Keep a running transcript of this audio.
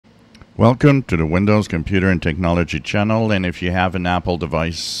Welcome to the Windows Computer and Technology channel, and if you have an Apple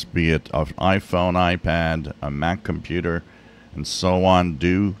device, be it an iPhone, iPad, a Mac computer, and so on,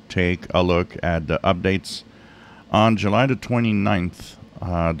 do take a look at the updates. On July the 29th,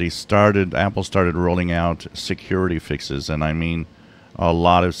 Apple started rolling out security fixes, and I mean a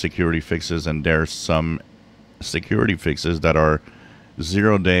lot of security fixes, and there's some security fixes that are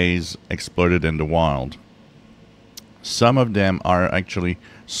 0 days exploited in the wild. Some of them are actually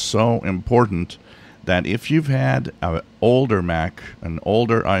so important that if you've had an older Mac, an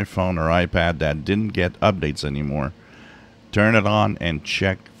older iPhone or iPad that didn't get updates anymore, turn it on and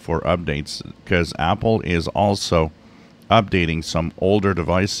check for updates, because Apple is also updating some older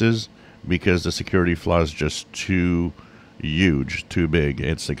devices because the security flaw is just too huge, too big.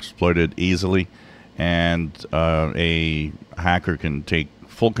 It's exploited easily, and a hacker can take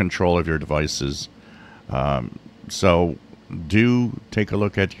full control of your devices. So do take a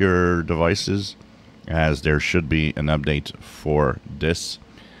look at your devices, as there should be an update for this.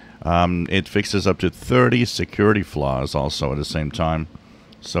 It fixes up to 30 security flaws also at the same time.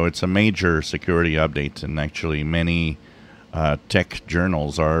 So it's a major security update, and actually many tech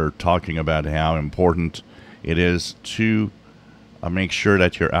journals are talking about how important it is to make sure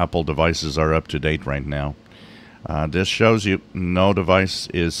that your Apple devices are up to date right now. This shows you no device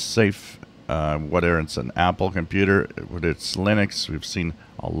is safe. Whether it's an Apple computer, whether it's Linux, we've seen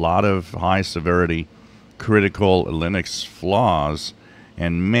a lot of high severity critical Linux flaws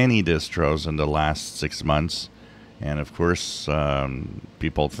in many distros in the last 6 months. And of course,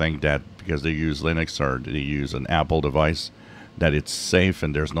 people think that because they use Linux or they use an Apple device, that it's safe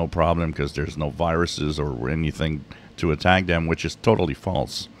and there's no problem because there's no viruses or anything to attack them, which is totally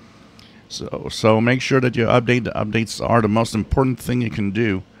false. So make sure that you update. The updates are the most important thing you can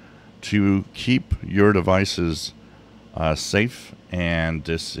do to keep your devices safe, and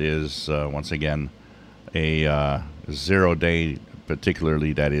this is once again a 0 day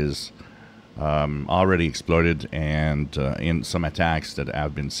particularly that is already exploited, and in some attacks that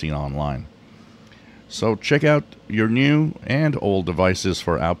have been seen online. So check out your new and old devices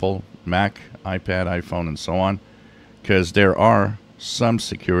for Apple, Mac, iPad, iPhone, and so on, because there are some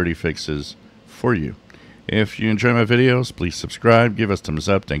security fixes for you. If you enjoy my videos, please subscribe, give us thumbs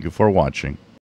up. Thank you for watching.